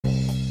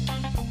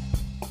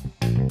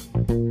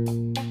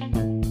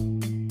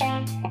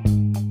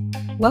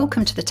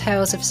Welcome to the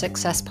Tales of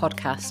Success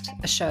podcast,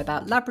 a show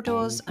about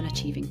Labradors and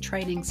achieving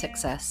training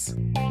success.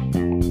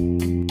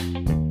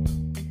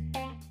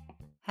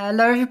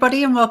 Hello,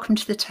 everybody, and welcome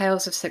to the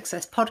Tales of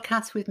Success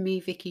podcast with me,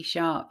 Vicky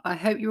Sharp. I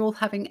hope you're all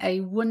having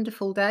a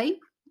wonderful day.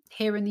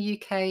 Here in the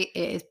UK,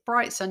 it is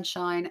bright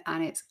sunshine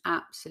and it's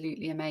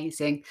absolutely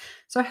amazing.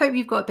 So I hope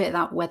you've got a bit of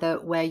that weather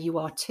where you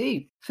are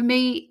too. For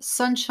me,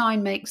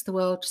 sunshine makes the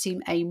world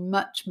seem a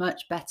much,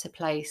 much better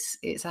place.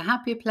 It's a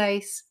happier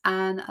place,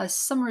 and as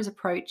summer is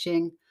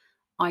approaching,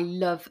 I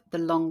love the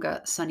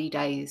longer sunny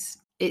days.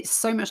 It's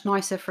so much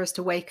nicer for us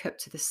to wake up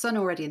to the sun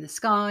already in the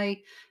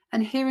sky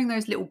and hearing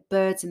those little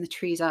birds in the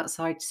trees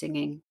outside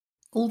singing.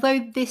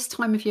 Although this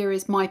time of year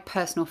is my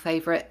personal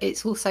favourite,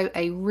 it's also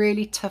a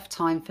really tough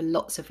time for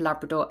lots of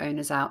Labrador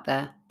owners out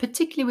there,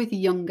 particularly with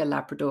younger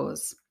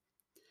Labradors.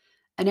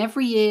 And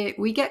every year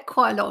we get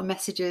quite a lot of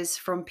messages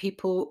from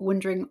people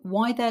wondering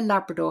why their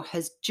Labrador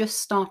has just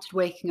started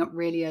waking up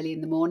really early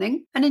in the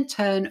morning and in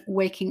turn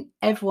waking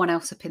everyone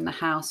else up in the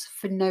house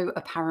for no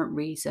apparent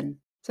reason.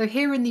 So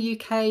here in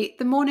the UK,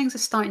 the mornings are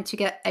starting to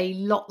get a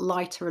lot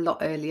lighter a lot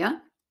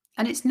earlier.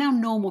 And it's now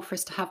normal for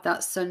us to have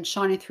that sun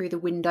shining through the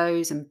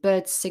windows and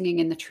birds singing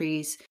in the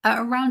trees at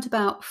around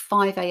about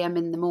 5 a.m.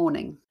 in the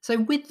morning. So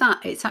with that,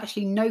 it's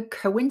actually no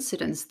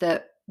coincidence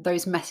that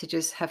those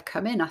messages have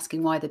come in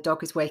asking why the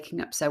dog is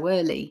waking up so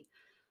early.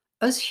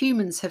 Us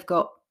humans have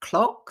got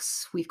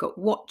clocks, we've got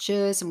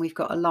watches, and we've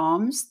got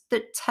alarms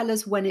that tell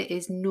us when it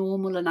is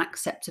normal and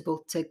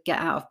acceptable to get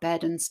out of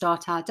bed and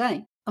start our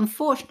day.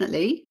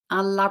 Unfortunately,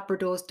 our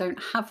Labradors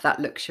don't have that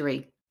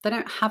luxury. They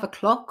don't have a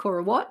clock or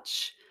a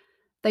watch.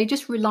 They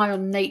just rely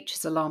on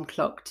nature's alarm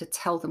clock to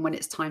tell them when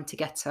it's time to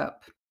get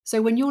up.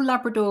 So when your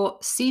Labrador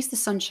sees the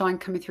sunshine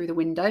coming through the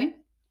window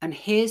and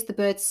hears the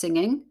birds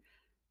singing,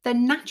 they're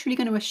naturally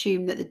going to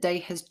assume that the day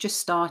has just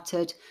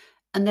started,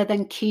 and they're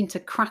then keen to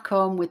crack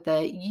on with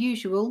their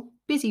usual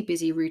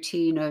busy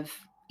routine of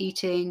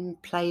eating,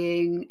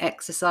 playing,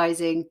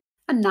 exercising,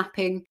 and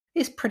napping.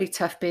 It's pretty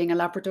tough being a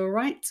Labrador,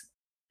 right?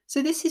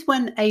 So this is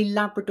when a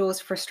Labrador's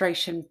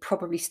frustration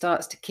probably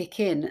starts to kick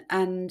in,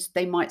 and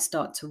they might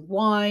start to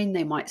whine,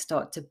 they might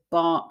start to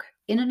bark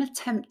in an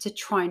attempt to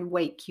try and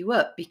wake you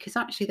up, because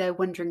actually they're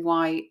wondering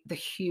why the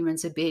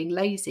humans are being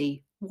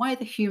lazy. Why are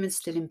the humans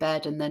still in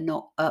bed and they're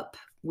not up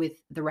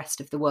with the rest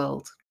of the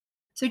world?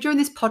 So during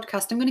this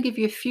podcast, I'm going to give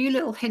you a few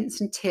little hints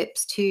and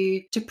tips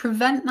to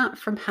prevent that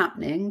from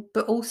happening,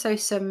 but also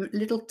some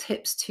little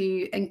tips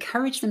to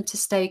encourage them to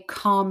stay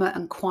calmer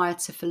and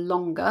quieter for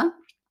longer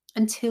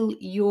until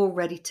you're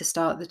ready to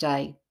start the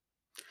day.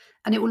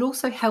 And it will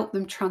also help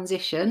them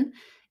transition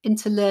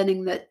into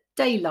learning that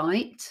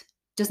daylight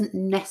doesn't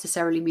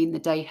necessarily mean the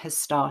day has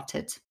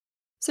started.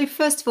 So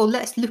first of all,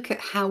 let's look at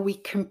how we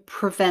can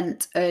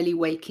prevent early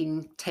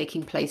waking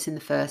taking place in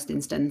the first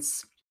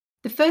instance.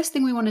 The first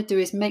thing we want to do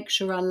is make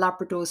sure our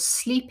Labrador's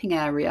sleeping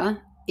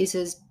area is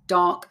as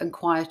dark and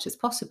quiet as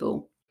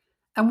possible.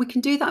 And we can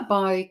do that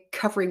by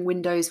covering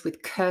windows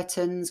with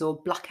curtains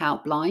or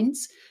blackout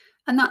blinds.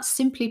 And that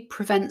simply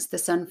prevents the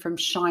sun from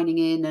shining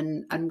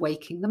in and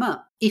waking them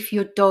up. If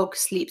your dog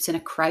sleeps in a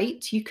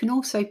crate, you can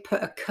also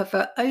put a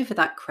cover over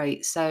that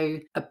crate. So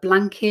a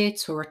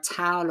blanket or a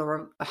towel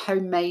or a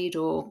homemade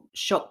or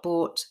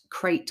shop-bought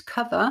crate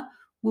cover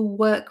will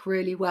work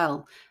really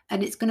well.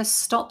 And it's going to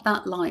stop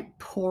that light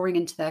pouring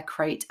into their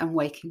crate and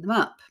waking them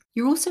up.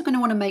 You're also going to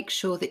want to make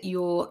sure that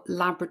your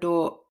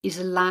Labrador is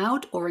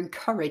allowed or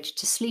encouraged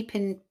to sleep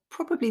in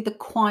probably the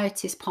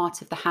quietest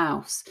part of the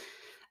house.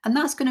 And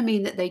that's going to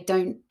mean that they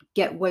don't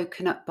get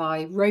woken up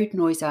by road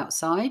noise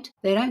outside,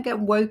 they don't get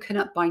woken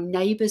up by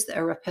neighbours that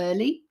are up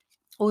early,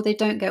 or they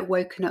don't get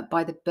woken up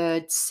by the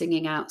birds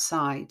singing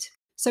outside.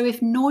 So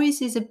if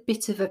noise is a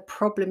bit of a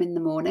problem in the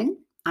morning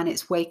and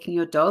it's waking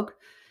your dog,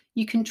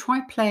 you can try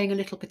playing a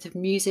little bit of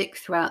music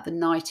throughout the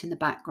night in the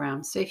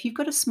background. So if you've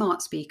got a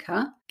smart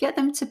speaker, get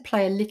them to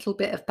play a little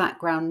bit of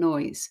background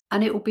noise,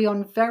 and it will be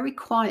on very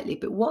quietly.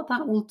 But what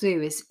that will do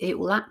is it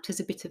will act as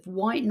a bit of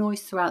white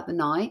noise throughout the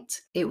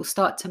night. It will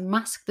start to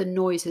mask the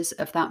noises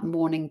of that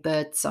morning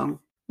bird song.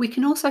 We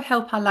can also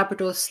help our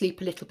Labradors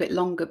sleep a little bit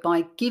longer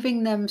by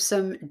giving them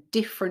some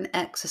different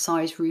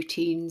exercise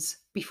routines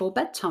before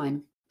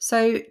bedtime.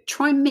 So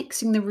try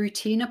mixing the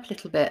routine up a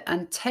little bit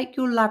and take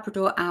your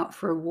Labrador out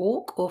for a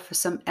walk or for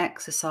some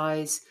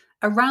exercise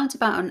around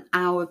about an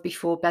hour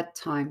before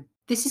bedtime.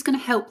 This is going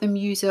to help them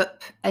use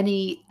up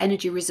any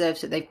energy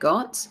reserves that they've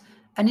got,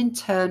 and in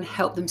turn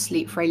help them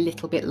sleep for a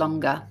little bit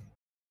longer.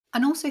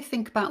 And also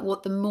think about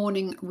what the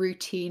morning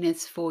routine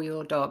is for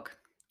your dog.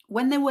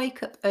 When they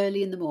wake up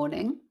early in the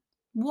morning,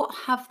 what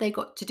have they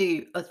got to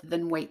do other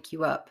than wake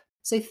you up?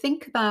 So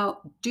think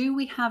about, do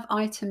we have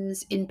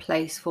items in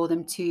place for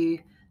them to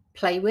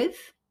play with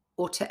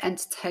or to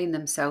entertain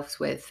themselves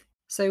with?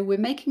 So we're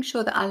making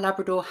sure that our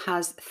Labrador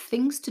has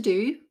things to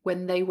do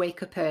when they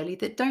wake up early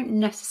that don't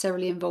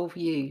necessarily involve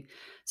you.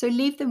 So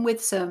leave them with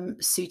some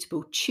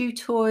suitable chew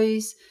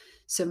toys,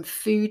 some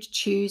food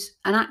chews,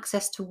 and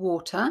access to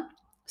water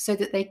so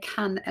that they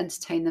can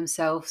entertain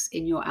themselves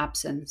in your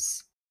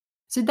absence.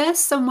 So there's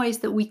some ways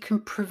that we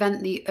can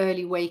prevent the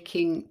early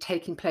waking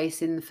taking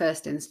place in the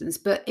first instance.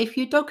 But if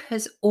your dog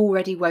has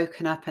already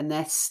woken up and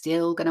they're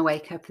still going to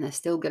wake up and they're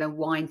still going to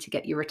whine to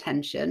get your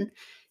attention,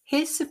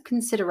 here's some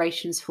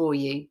considerations for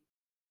you.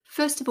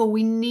 First of all,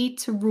 we need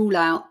to rule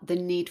out the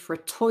need for a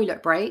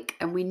toilet break,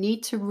 and we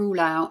need to rule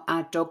out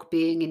our dog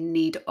being in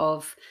need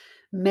of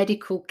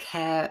medical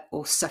care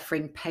or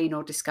suffering pain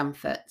or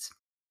discomfort.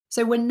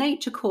 So, when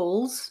nature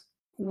calls,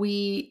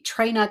 we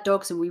train our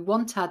dogs and we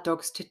want our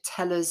dogs to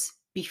tell us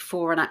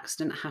before an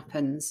accident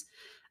happens.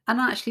 And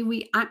actually,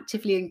 we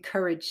actively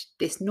encourage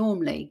this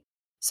normally.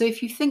 So,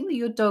 if you think that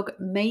your dog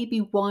may be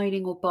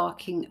whining or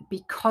barking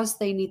because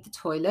they need the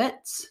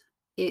toilet,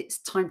 it's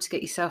time to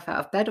get yourself out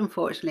of bed,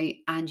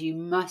 unfortunately, and you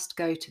must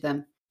go to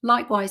them.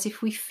 Likewise,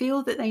 if we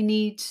feel that they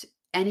need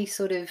any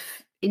sort of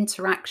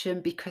interaction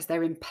because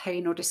they're in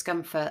pain or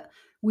discomfort,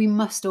 we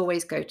must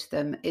always go to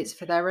them. It's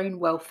for their own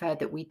welfare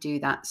that we do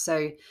that.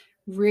 So,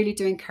 really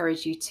do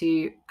encourage you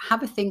to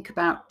have a think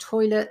about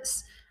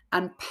toilets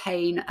and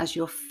pain as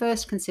your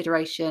first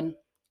consideration.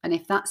 And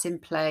if that's in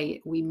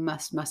play, we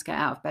must get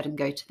out of bed and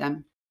go to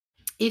them.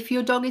 If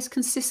your dog is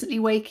consistently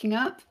waking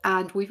up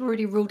and we've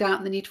already ruled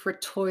out the need for a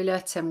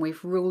toilet and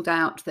we've ruled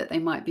out that they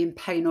might be in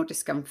pain or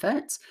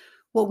discomfort,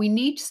 what we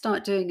need to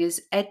start doing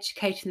is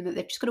educating them that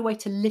they've just got to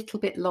wait a little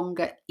bit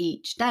longer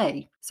each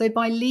day. So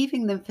by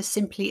leaving them for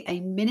simply a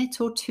minute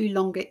or two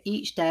longer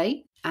each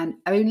day and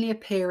only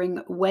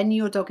appearing when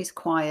your dog is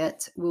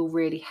quiet will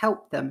really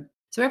help them.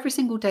 So every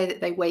single day that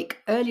they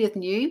wake earlier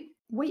than you,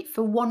 wait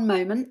for 1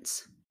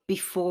 moment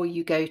before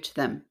you go to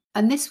them.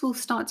 And this will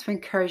start to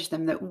encourage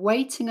them that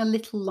waiting a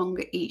little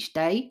longer each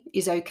day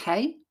is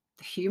okay.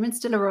 The human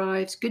still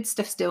arrives, good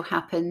stuff still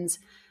happens,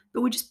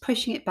 but we're just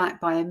pushing it back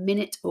by a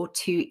minute or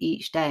two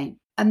each day.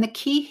 And the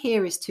key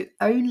here is to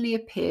only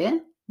appear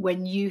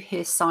when you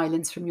hear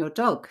silence from your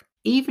dog,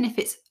 even if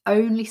it's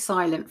only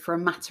silent for a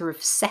matter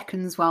of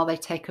seconds while they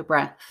take a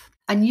breath.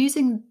 And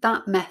using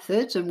that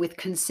method and with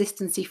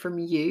consistency from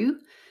you,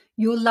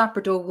 your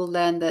Labrador will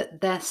learn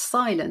that their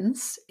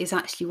silence is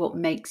actually what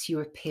makes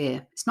you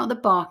appear. It's not the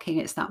barking,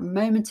 it's that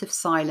moment of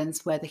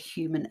silence where the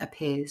human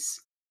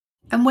appears.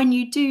 And when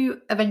you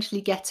do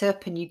eventually get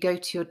up and you go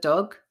to your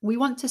dog, we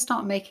want to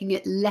start making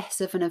it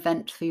less of an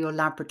event for your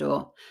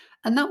Labrador.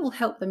 And that will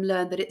help them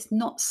learn that it's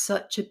not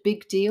such a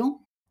big deal.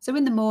 So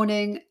in the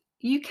morning,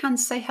 you can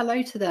say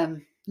hello to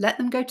them, let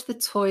them go to the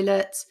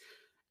toilet,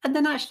 and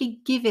then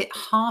actually give it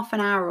half an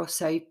hour or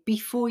so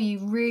before you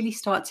really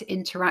start to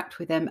interact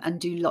with them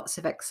and do lots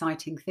of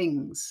exciting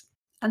things.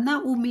 And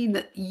that will mean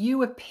that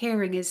you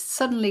appearing is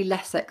suddenly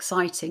less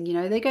exciting. You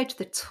know, they go to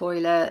the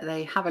toilet,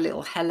 they have a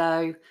little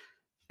hello,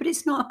 but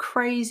it's not a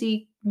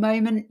crazy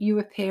moment you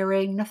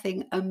appearing,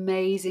 nothing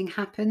amazing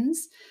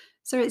happens.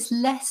 So it's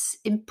less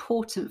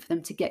important for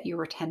them to get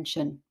your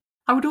attention.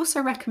 I would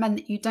also recommend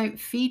that you don't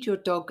feed your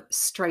dog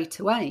straight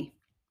away.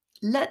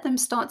 Let them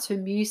start to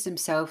amuse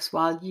themselves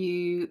while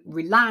you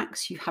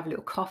relax, you have a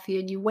little coffee,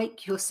 and you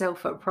wake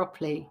yourself up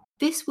properly.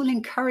 This will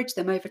encourage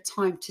them over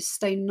time to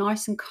stay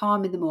nice and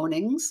calm in the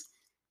mornings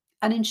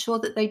and ensure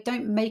that they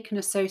don't make an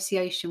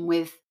association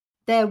with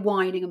their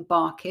whining and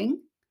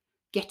barking,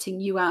 getting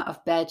you out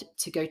of bed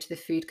to go to the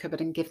food cupboard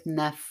and give them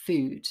their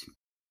food.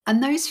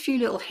 And those few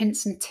little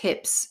hints and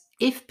tips,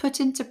 if put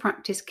into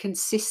practice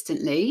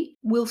consistently,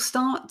 will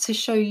start to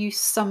show you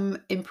some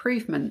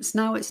improvements.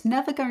 Now, it's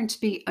never going to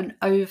be an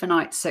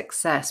overnight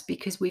success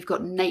because we've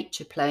got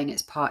nature playing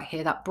its part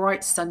here. That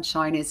bright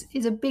sunshine is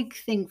a big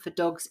thing for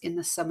dogs in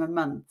the summer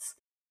months.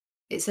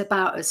 It's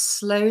about us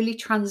slowly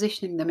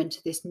transitioning them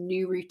into this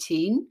new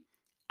routine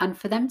and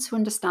for them to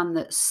understand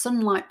that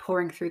sunlight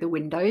pouring through the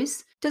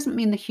windows doesn't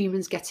mean the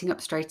human's getting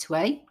up straight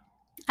away.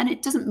 And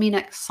it doesn't mean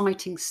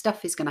exciting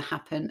stuff is going to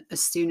happen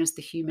as soon as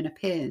the human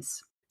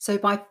appears. So,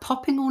 by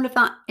popping all of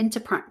that into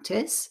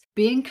practice,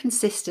 being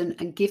consistent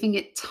and giving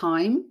it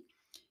time,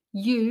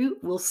 you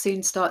will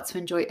soon start to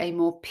enjoy a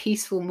more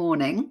peaceful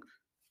morning.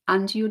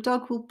 And your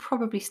dog will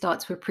probably start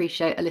to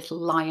appreciate a little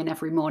lion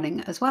every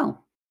morning as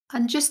well.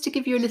 And just to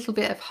give you a little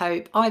bit of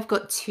hope, I've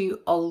got two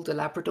older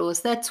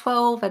Labradors. They're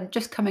 12 and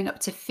just coming up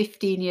to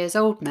 15 years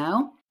old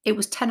now. It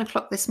was 10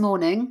 o'clock this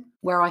morning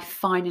where I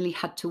finally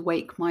had to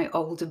wake my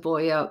older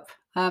boy up.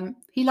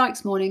 He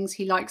likes mornings,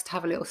 he likes to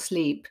have a little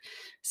sleep.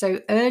 So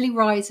early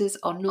risers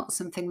are not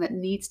something that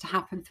needs to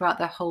happen throughout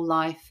their whole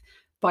life.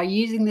 By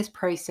using this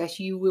process,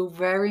 you will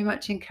very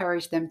much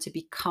encourage them to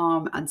be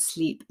calm and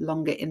sleep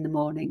longer in the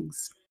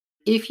mornings.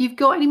 If you've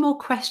got any more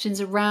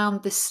questions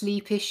around the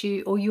sleep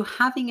issue or you're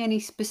having any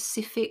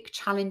specific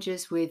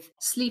challenges with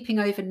sleeping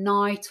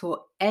overnight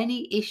or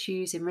any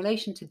issues in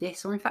relation to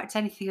this, or in fact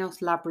anything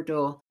else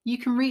Labrador, you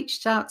can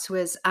reach out to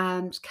us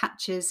and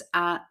catch us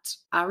at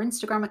our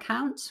Instagram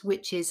account,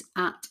 which is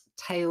at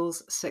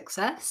Tails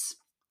Success.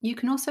 You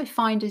can also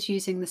find us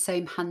using the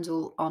same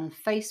handle on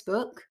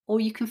Facebook, or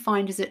you can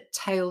find us at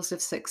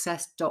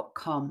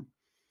talesofsuccess.com.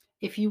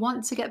 If you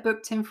want to get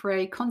booked in for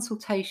a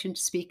consultation to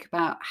speak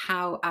about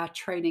how our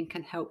training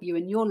can help you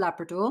and your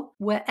Labrador,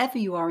 wherever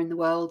you are in the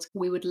world,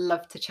 we would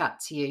love to chat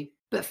to you.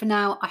 But for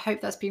now, I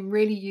hope that's been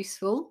really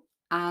useful.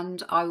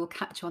 and I will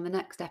catch you on the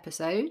next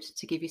episode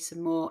to give you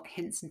some more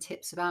hints and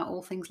tips about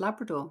all things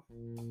Labrador.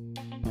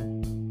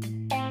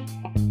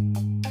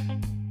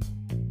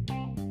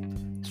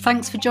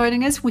 Thanks for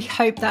joining us. We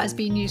hope that has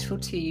been useful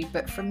to you.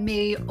 But from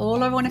me,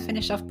 all I want to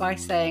finish off by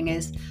saying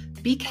is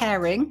be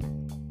caring,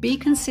 be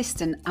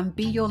consistent, and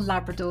be your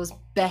Labrador's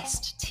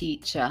best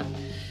teacher.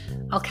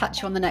 I'll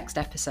catch you on the next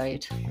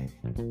episode.